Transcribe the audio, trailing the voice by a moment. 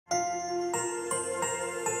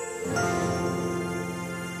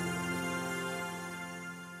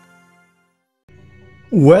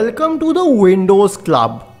Welcome to the Windows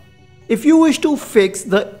Club. If you wish to fix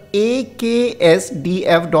the aksdf.sys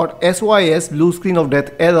blue screen of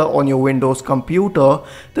death error on your Windows computer,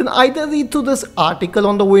 then either read through this article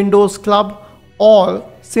on the Windows Club or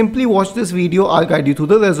simply watch this video. I'll guide you through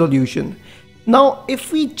the resolution. Now,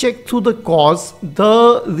 if we check through the cause,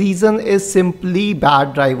 the reason is simply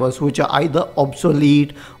bad drivers which are either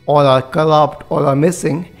obsolete or are corrupt or are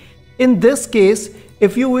missing. In this case,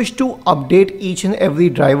 if you wish to update each and every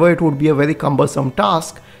driver, it would be a very cumbersome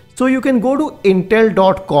task. So you can go to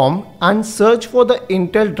intel.com and search for the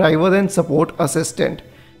Intel Driver and Support Assistant.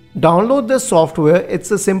 Download this software. It's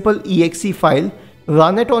a simple exe file.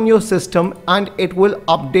 Run it on your system and it will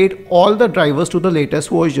update all the drivers to the latest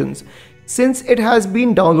versions. Since it has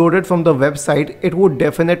been downloaded from the website, it would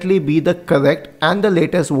definitely be the correct and the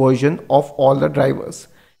latest version of all the drivers.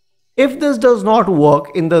 If this does not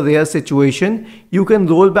work in the rare situation, you can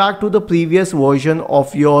roll back to the previous version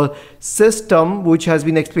of your system, which has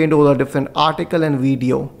been explained over a different article and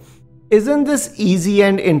video. Isn't this easy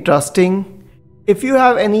and interesting? If you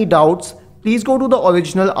have any doubts, please go to the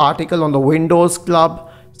original article on the Windows Club,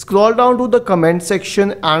 scroll down to the comment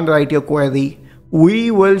section and write your query.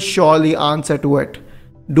 We will surely answer to it.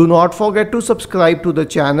 Do not forget to subscribe to the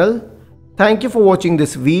channel. Thank you for watching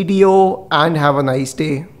this video and have a nice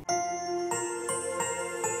day.